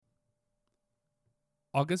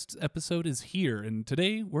August's episode is here, and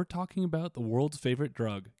today we're talking about the world's favorite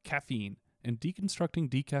drug, caffeine, and deconstructing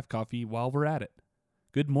decaf coffee while we're at it.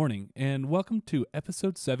 Good morning, and welcome to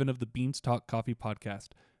episode 7 of the Beanstalk Coffee Podcast,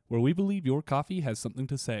 where we believe your coffee has something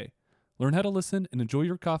to say. Learn how to listen and enjoy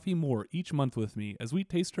your coffee more each month with me as we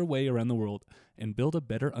taste our way around the world and build a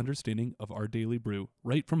better understanding of our daily brew,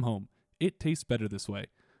 right from home. It tastes better this way.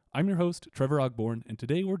 I'm your host, Trevor Ogborn, and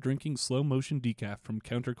today we're drinking Slow Motion Decaf from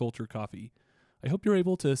Counterculture Coffee. I hope you're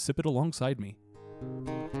able to sip it alongside me.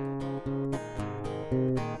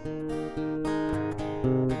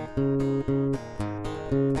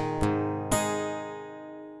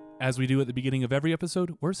 As we do at the beginning of every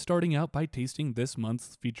episode, we're starting out by tasting this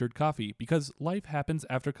month's featured coffee because life happens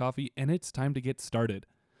after coffee and it's time to get started.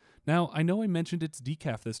 Now, I know I mentioned it's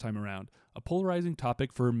decaf this time around, a polarizing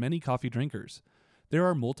topic for many coffee drinkers. There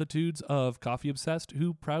are multitudes of coffee-obsessed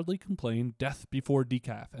who proudly complain death before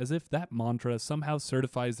decaf, as if that mantra somehow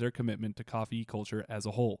certifies their commitment to coffee culture as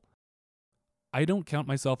a whole. I don't count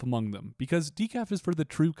myself among them, because decaf is for the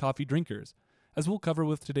true coffee drinkers, as we'll cover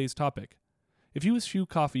with today's topic. If you eschew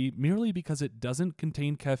coffee merely because it doesn't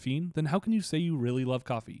contain caffeine, then how can you say you really love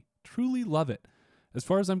coffee? Truly love it. As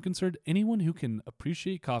far as I'm concerned, anyone who can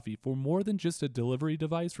appreciate coffee for more than just a delivery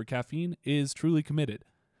device for caffeine is truly committed.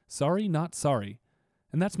 Sorry, not sorry.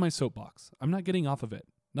 And that's my soapbox. I'm not getting off of it.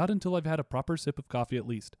 Not until I've had a proper sip of coffee at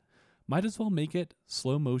least. Might as well make it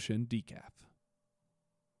slow motion decaf.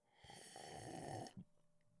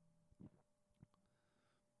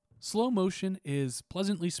 Slow motion is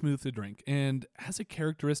pleasantly smooth to drink and has a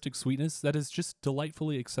characteristic sweetness that is just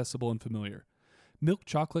delightfully accessible and familiar. Milk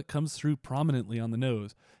chocolate comes through prominently on the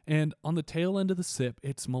nose, and on the tail end of the sip,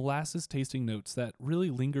 it's molasses tasting notes that really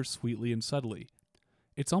linger sweetly and subtly.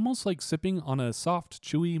 It's almost like sipping on a soft,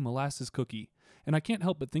 chewy molasses cookie, and I can't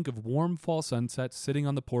help but think of warm fall sunsets sitting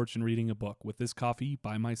on the porch and reading a book with this coffee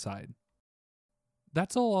by my side.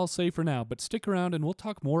 That's all I'll say for now, but stick around and we'll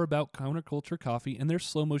talk more about Counterculture Coffee and their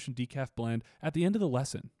slow motion decaf blend at the end of the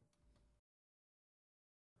lesson.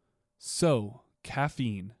 So,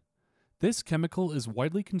 caffeine. This chemical is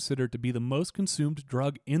widely considered to be the most consumed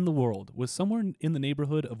drug in the world, with somewhere in the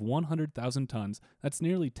neighborhood of 100,000 tons, that's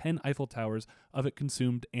nearly 10 Eiffel Towers, of it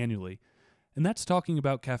consumed annually. And that's talking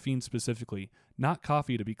about caffeine specifically, not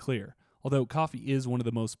coffee to be clear, although coffee is one of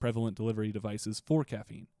the most prevalent delivery devices for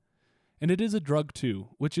caffeine. And it is a drug too,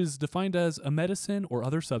 which is defined as a medicine or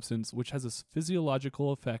other substance which has a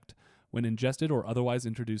physiological effect when ingested or otherwise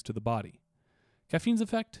introduced to the body. Caffeine's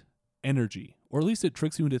effect? Energy, or at least it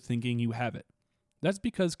tricks you into thinking you have it. That's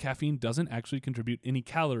because caffeine doesn't actually contribute any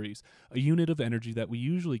calories, a unit of energy that we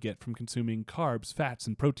usually get from consuming carbs, fats,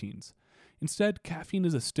 and proteins. Instead, caffeine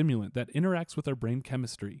is a stimulant that interacts with our brain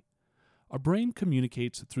chemistry. Our brain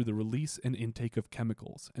communicates through the release and intake of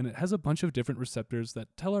chemicals, and it has a bunch of different receptors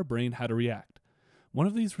that tell our brain how to react. One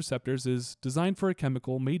of these receptors is designed for a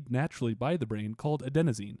chemical made naturally by the brain called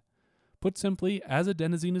adenosine. Put simply, as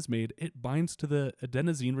adenosine is made, it binds to the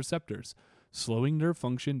adenosine receptors, slowing nerve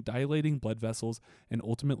function, dilating blood vessels, and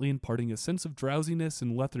ultimately imparting a sense of drowsiness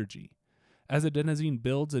and lethargy. As adenosine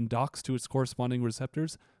builds and docks to its corresponding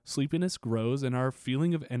receptors, sleepiness grows and our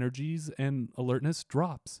feeling of energies and alertness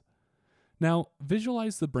drops. Now,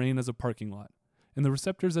 visualize the brain as a parking lot, and the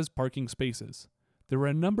receptors as parking spaces. There are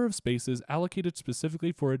a number of spaces allocated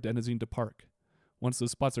specifically for adenosine to park. Once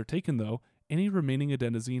those spots are taken, though, any remaining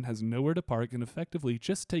adenosine has nowhere to park and effectively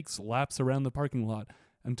just takes laps around the parking lot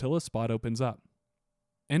until a spot opens up.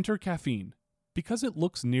 Enter caffeine. Because it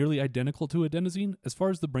looks nearly identical to adenosine as far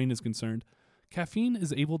as the brain is concerned, caffeine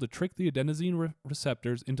is able to trick the adenosine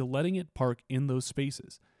receptors into letting it park in those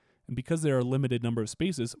spaces. And because there are a limited number of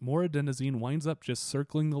spaces, more adenosine winds up just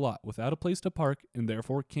circling the lot without a place to park and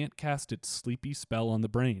therefore can't cast its sleepy spell on the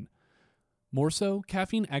brain. More so,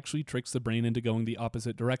 caffeine actually tricks the brain into going the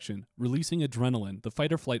opposite direction, releasing adrenaline, the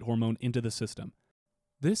fight-or-flight hormone, into the system.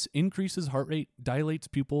 This increases heart rate, dilates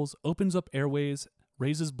pupils, opens up airways,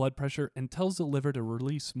 raises blood pressure, and tells the liver to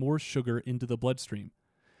release more sugar into the bloodstream.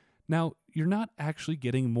 Now, you're not actually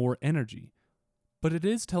getting more energy, but it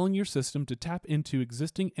is telling your system to tap into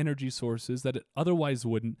existing energy sources that it otherwise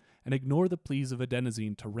wouldn't and ignore the pleas of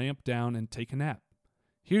adenosine to ramp down and take a nap.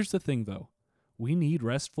 Here's the thing though. We need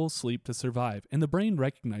restful sleep to survive, and the brain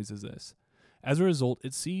recognizes this. As a result,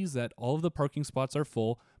 it sees that all of the parking spots are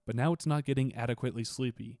full, but now it's not getting adequately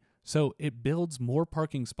sleepy. So it builds more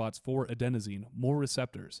parking spots for adenosine, more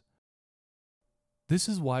receptors. This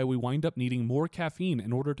is why we wind up needing more caffeine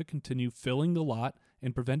in order to continue filling the lot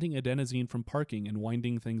and preventing adenosine from parking and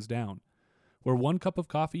winding things down. Where one cup of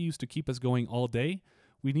coffee used to keep us going all day,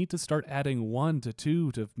 we need to start adding 1 to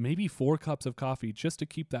 2 to maybe 4 cups of coffee just to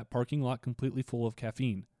keep that parking lot completely full of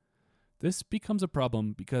caffeine. This becomes a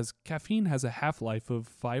problem because caffeine has a half-life of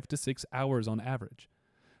 5 to 6 hours on average.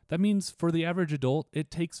 That means for the average adult,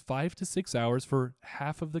 it takes 5 to 6 hours for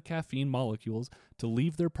half of the caffeine molecules to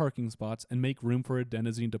leave their parking spots and make room for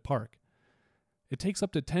adenosine to park. It takes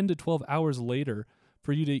up to 10 to 12 hours later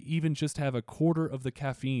for you to even just have a quarter of the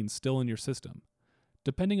caffeine still in your system.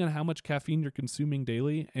 Depending on how much caffeine you're consuming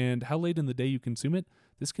daily and how late in the day you consume it,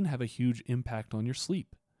 this can have a huge impact on your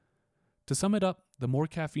sleep. To sum it up, the more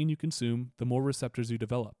caffeine you consume, the more receptors you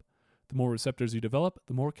develop. The more receptors you develop,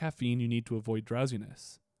 the more caffeine you need to avoid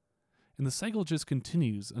drowsiness. And the cycle just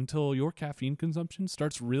continues until your caffeine consumption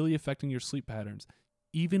starts really affecting your sleep patterns,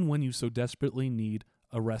 even when you so desperately need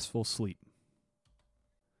a restful sleep.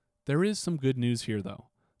 There is some good news here though.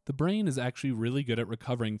 The brain is actually really good at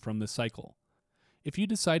recovering from this cycle. If you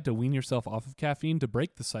decide to wean yourself off of caffeine to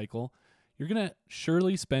break the cycle, you're going to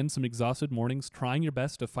surely spend some exhausted mornings trying your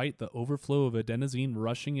best to fight the overflow of adenosine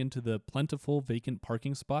rushing into the plentiful vacant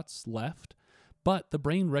parking spots left. But the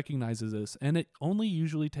brain recognizes this, and it only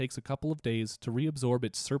usually takes a couple of days to reabsorb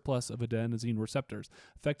its surplus of adenosine receptors,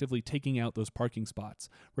 effectively taking out those parking spots,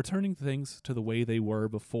 returning things to the way they were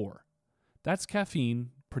before. That's caffeine,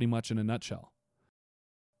 pretty much in a nutshell.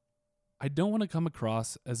 I don't want to come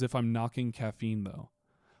across as if I'm knocking caffeine, though.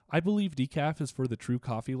 I believe decaf is for the true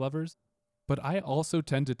coffee lovers, but I also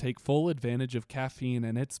tend to take full advantage of caffeine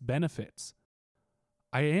and its benefits.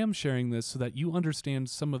 I am sharing this so that you understand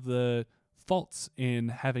some of the faults in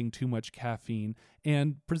having too much caffeine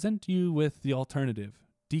and present you with the alternative,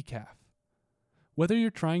 decaf. Whether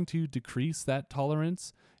you're trying to decrease that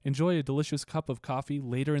tolerance, enjoy a delicious cup of coffee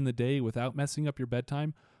later in the day without messing up your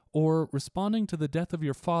bedtime, or responding to the death of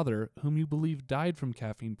your father, whom you believe died from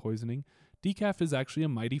caffeine poisoning, decaf is actually a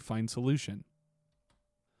mighty fine solution.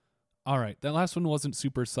 Alright, that last one wasn't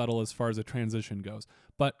super subtle as far as a transition goes,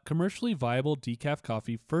 but commercially viable decaf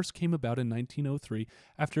coffee first came about in 1903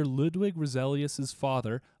 after Ludwig Roselius's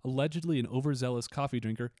father, allegedly an overzealous coffee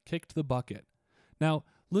drinker, kicked the bucket. Now,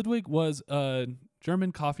 Ludwig was a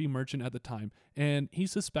German coffee merchant at the time, and he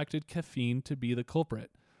suspected caffeine to be the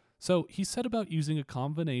culprit. So he set about using a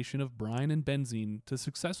combination of brine and benzene to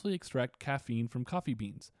successfully extract caffeine from coffee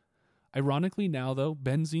beans. Ironically now, though,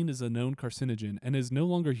 benzene is a known carcinogen and is no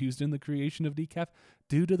longer used in the creation of decaf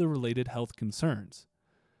due to the related health concerns.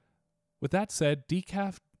 With that said,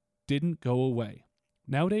 decaf didn't go away.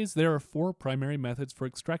 Nowadays, there are 4 primary methods for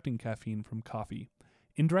extracting caffeine from coffee: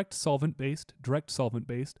 indirect solvent-based, direct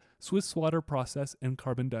solvent-based, Swiss water process, and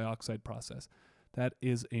carbon dioxide process. That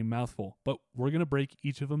is a mouthful, but we're going to break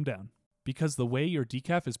each of them down, because the way your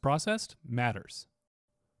decaf is processed matters.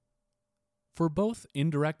 For both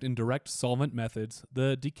indirect and direct solvent methods,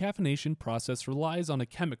 the decaffeination process relies on a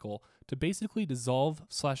chemical to basically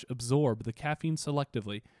dissolve/absorb the caffeine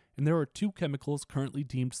selectively, and there are 2 chemicals currently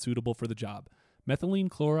deemed suitable for the job: methylene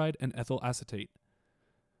chloride and ethyl acetate.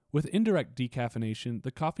 With indirect decaffeination,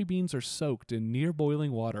 the coffee beans are soaked in near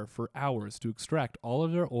boiling water for hours to extract all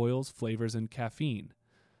of their oils, flavors, and caffeine.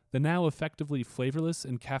 The now effectively flavorless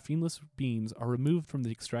and caffeineless beans are removed from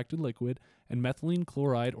the extracted liquid, and methylene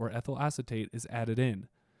chloride or ethyl acetate is added in.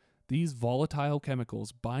 These volatile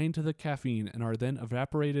chemicals bind to the caffeine and are then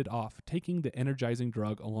evaporated off, taking the energizing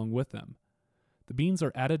drug along with them. The beans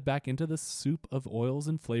are added back into the soup of oils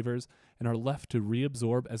and flavors and are left to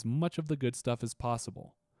reabsorb as much of the good stuff as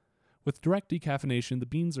possible. With direct decaffeination, the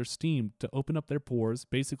beans are steamed to open up their pores,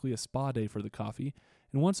 basically a spa day for the coffee,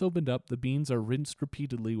 and once opened up, the beans are rinsed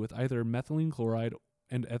repeatedly with either methylene chloride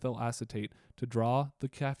and ethyl acetate to draw the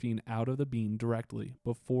caffeine out of the bean directly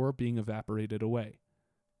before being evaporated away.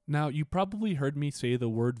 Now, you probably heard me say the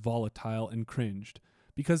word volatile and cringed,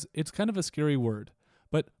 because it's kind of a scary word,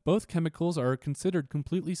 but both chemicals are considered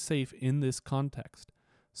completely safe in this context.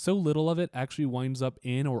 So little of it actually winds up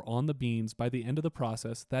in or on the beans by the end of the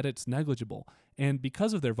process that it's negligible, and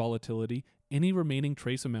because of their volatility, any remaining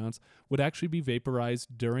trace amounts would actually be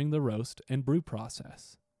vaporized during the roast and brew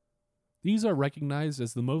process. These are recognized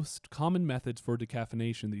as the most common methods for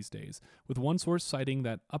decaffeination these days, with one source citing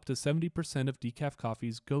that up to 70% of decaf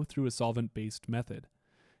coffees go through a solvent-based method.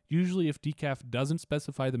 Usually, if decaf doesn't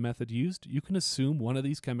specify the method used, you can assume one of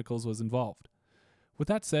these chemicals was involved. With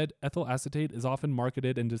that said, ethyl acetate is often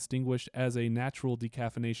marketed and distinguished as a natural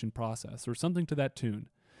decaffeination process, or something to that tune,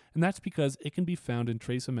 and that's because it can be found in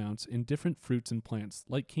trace amounts in different fruits and plants,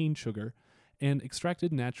 like cane sugar, and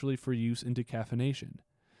extracted naturally for use in decaffeination.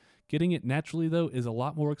 Getting it naturally, though, is a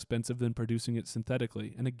lot more expensive than producing it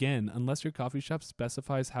synthetically, and again, unless your coffee shop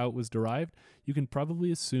specifies how it was derived, you can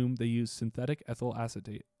probably assume they use synthetic ethyl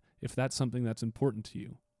acetate. if that's something that's important to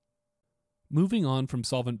you. Moving on from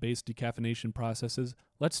solvent-based decaffeination processes,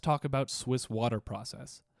 let's talk about Swiss water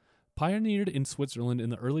process. Pioneered in Switzerland in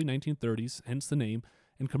the early 1930s, hence the name,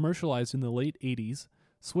 and commercialized in the late 80s,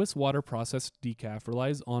 Swiss water processed decaf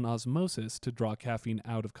relies on osmosis to draw caffeine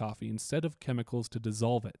out of coffee instead of chemicals to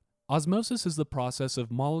dissolve it. Osmosis is the process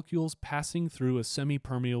of molecules passing through a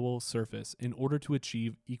semi-permeable surface in order to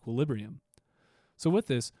achieve equilibrium. So with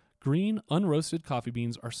this, green, unroasted coffee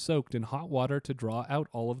beans are soaked in hot water to draw out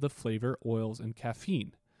all of the flavor, oils, and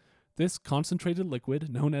caffeine. This concentrated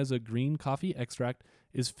liquid, known as a green coffee extract,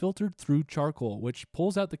 is filtered through charcoal, which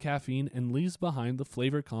pulls out the caffeine and leaves behind the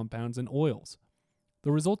flavor compounds and oils.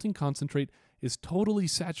 The resulting concentrate is totally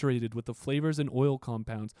saturated with the flavors and oil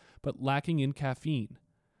compounds, but lacking in caffeine.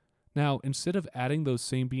 Now, instead of adding those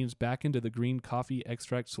same beans back into the green coffee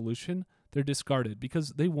extract solution, they're discarded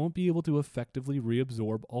because they won't be able to effectively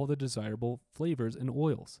reabsorb all the desirable flavors and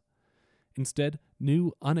oils. Instead,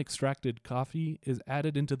 new unextracted coffee is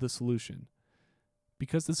added into the solution.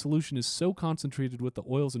 Because the solution is so concentrated with the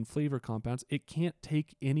oils and flavor compounds, it can't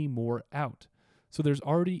take any more out. So there's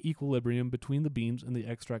already equilibrium between the beans and the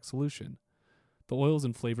extract solution. The oils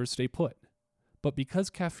and flavors stay put. But because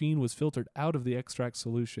caffeine was filtered out of the extract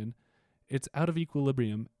solution, it's out of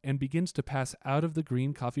equilibrium and begins to pass out of the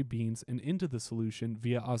green coffee beans and into the solution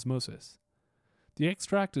via osmosis. The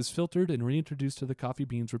extract is filtered and reintroduced to the coffee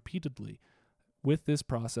beans repeatedly with this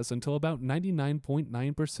process until about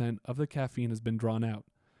 99.9% of the caffeine has been drawn out.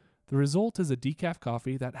 The result is a decaf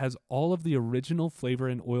coffee that has all of the original flavor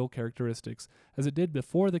and oil characteristics as it did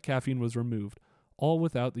before the caffeine was removed, all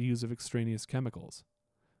without the use of extraneous chemicals.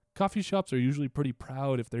 Coffee shops are usually pretty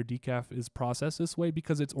proud if their decaf is processed this way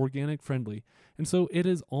because it's organic friendly, and so it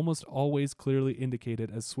is almost always clearly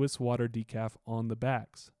indicated as Swiss water decaf on the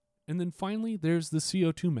bags. And then finally, there's the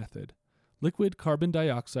CO2 method. Liquid carbon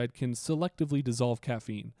dioxide can selectively dissolve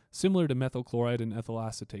caffeine, similar to methyl chloride and ethyl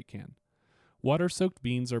acetate can. Water-soaked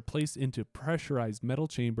beans are placed into pressurized metal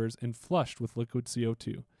chambers and flushed with liquid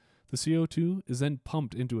CO2. The CO2 is then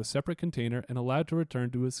pumped into a separate container and allowed to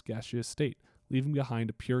return to its gaseous state, leaving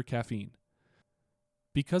behind pure caffeine.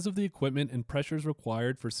 Because of the equipment and pressures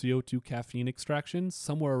required for CO2 caffeine extraction,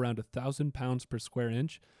 somewhere around 1,000 pounds per square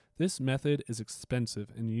inch, this method is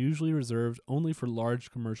expensive and usually reserved only for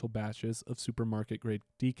large commercial batches of supermarket-grade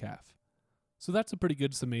decaf. So that's a pretty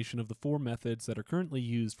good summation of the 4 methods that are currently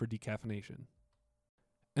used for decaffeination.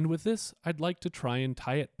 And with this, I'd like to try and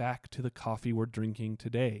tie it back to the coffee we're drinking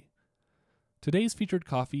today. Today's featured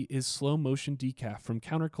coffee is Slow Motion Decaf from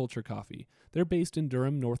Counterculture Coffee. They're based in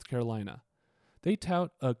Durham, North Carolina. They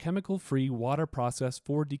tout a chemical-free water process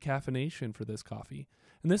for decaffeination for this coffee,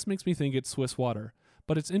 and this makes me think it's Swiss water.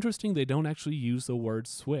 But it's interesting they don't actually use the word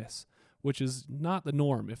Swiss, which is not the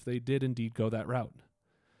norm if they did indeed go that route.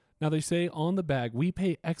 Now they say on the bag, we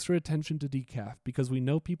pay extra attention to decaf because we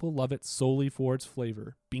know people love it solely for its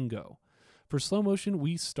flavor. Bingo. For Slow Motion,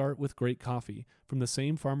 we start with great coffee from the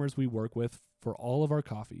same farmers we work with for all of our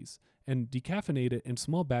coffees and decaffeinate it in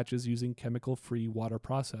small batches using chemical-free water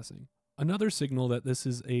processing. Another signal that this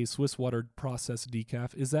is a Swiss water processed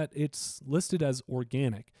decaf is that it's listed as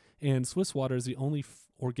organic, and Swiss water is the only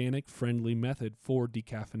organic friendly method for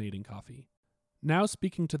decaffeinating coffee. Now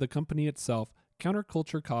speaking to the company itself,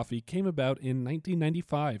 Counterculture Coffee came about in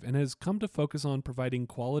 1995 and has come to focus on providing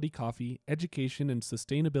quality coffee, education, and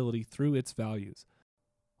sustainability through its values.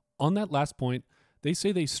 On that last point, they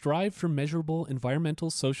say they strive for measurable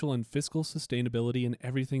environmental, social, and fiscal sustainability in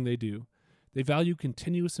everything they do. They value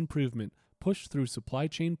continuous improvement, pushed through supply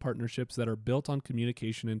chain partnerships that are built on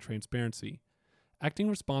communication and transparency. Acting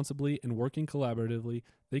responsibly and working collaboratively,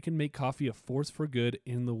 they can make coffee a force for good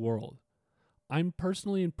in the world. I'm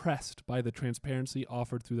personally impressed by the transparency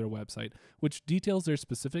offered through their website, which details their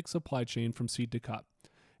specific supply chain from seed to cup.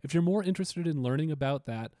 If you're more interested in learning about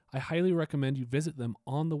that, I highly recommend you visit them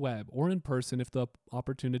on the web or in person if the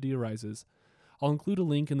opportunity arises. I'll include a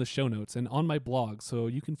link in the show notes and on my blog so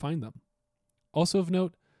you can find them. Also of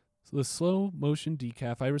note, the Slow Motion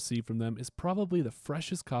Decaf I received from them is probably the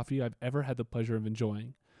freshest coffee I've ever had the pleasure of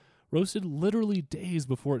enjoying. Roasted literally days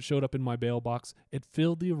before it showed up in my mailbox, it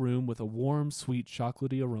filled the room with a warm, sweet,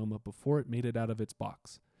 chocolatey aroma before it made it out of its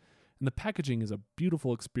box. And the packaging is a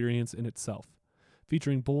beautiful experience in itself.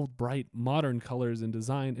 Featuring bold, bright, modern colors and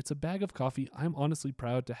design, it's a bag of coffee I'm honestly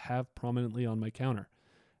proud to have prominently on my counter.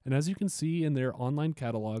 And as you can see in their online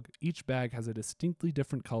catalog, each bag has a distinctly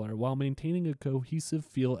different color while maintaining a cohesive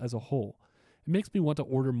feel as a whole. It makes me want to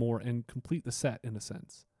order more and complete the set in a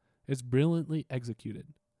sense. It's brilliantly executed.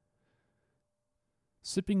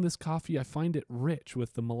 Sipping this coffee, I find it rich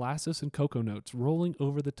with the molasses and cocoa notes rolling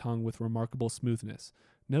over the tongue with remarkable smoothness.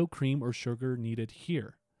 no cream or sugar needed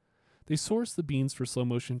here. They source the beans for Slow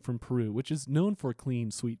Motion from Peru, which is known for clean,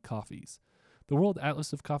 sweet coffees. The World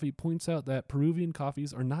Atlas of Coffee points out that Peruvian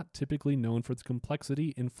coffees are not typically known for its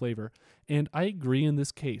complexity in flavor, and I agree in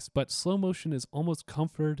this case, but Slow Motion is almost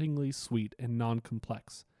comfortingly sweet and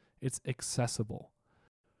non-complex. It's accessible.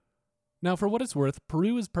 Now, for what it's worth,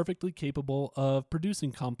 Peru is perfectly capable of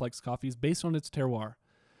producing complex coffees based on its terroir.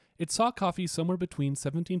 It saw coffee somewhere between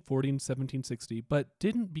 1740 and 1760, but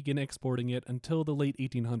didn't begin exporting it until the late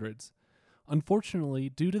 1800s. Unfortunately,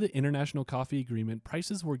 due to the International Coffee Agreement,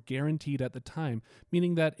 prices were guaranteed at the time,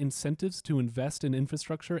 meaning that incentives to invest in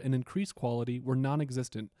infrastructure and increase quality were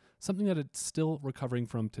non-existent, something that it's still recovering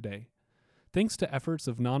from today. Thanks to efforts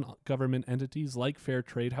of non-government entities like Fair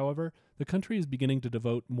Trade, however, the country is beginning to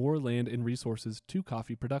devote more land and resources to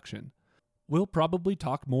coffee production. We'll probably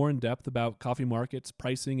talk more in depth about coffee markets,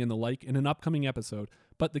 pricing, and the like in an upcoming episode,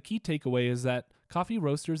 but the key takeaway is that coffee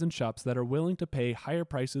roasters and shops that are willing to pay higher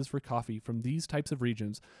prices for coffee from these types of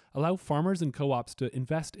regions allow farmers and co-ops to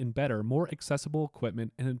invest in better, more accessible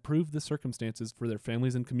equipment and improve the circumstances for their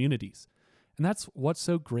families and communities. And that's what's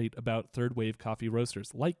so great about third-wave coffee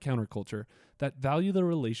roasters, like Counterculture, that value the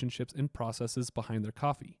relationships and processes behind their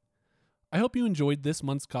coffee. I hope you enjoyed this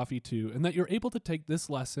month's coffee too, and that you're able to take this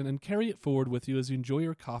lesson and carry it forward with you as you enjoy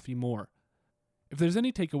your coffee more. If there's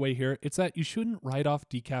any takeaway here, it's that you shouldn't write off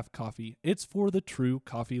decaf coffee. It's for the true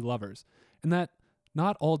coffee lovers, and that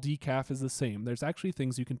not all decaf is the same. There's actually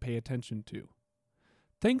things you can pay attention to.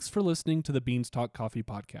 Thanks for listening to the Beanstalk Coffee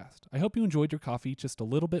Podcast. I hope you enjoyed your coffee just a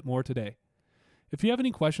little bit more today. If you have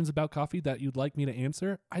any questions about coffee that you'd like me to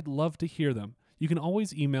answer, I'd love to hear them. You can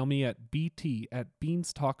always email me at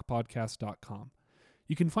bt@beanstalkpodcast.com.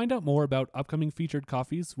 You can find out more about upcoming featured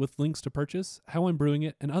coffees with links to purchase, how I'm brewing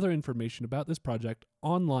it, and other information about this project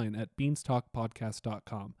online at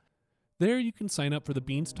beanstalkpodcast.com. There you can sign up for the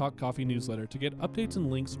Beanstalk Coffee newsletter to get updates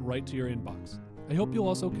and links right to your inbox. I hope you'll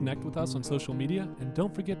also connect with us on social media, and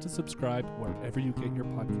don't forget to subscribe wherever you get your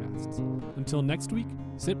podcasts. Until next week,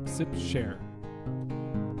 sip, sip, share.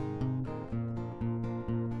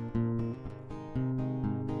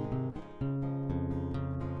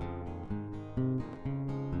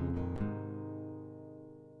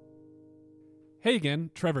 Hey again,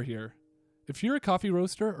 Trevor here. If you're a coffee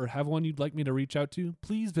roaster or have one you'd like me to reach out to,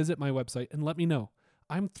 please visit my website and let me know.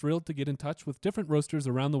 I'm thrilled to get in touch with different roasters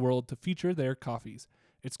around the world to feature their coffees.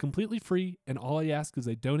 It's completely free, and all I ask is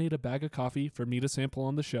they donate a bag of coffee for me to sample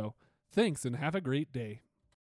on the show. Thanks, and have a great day.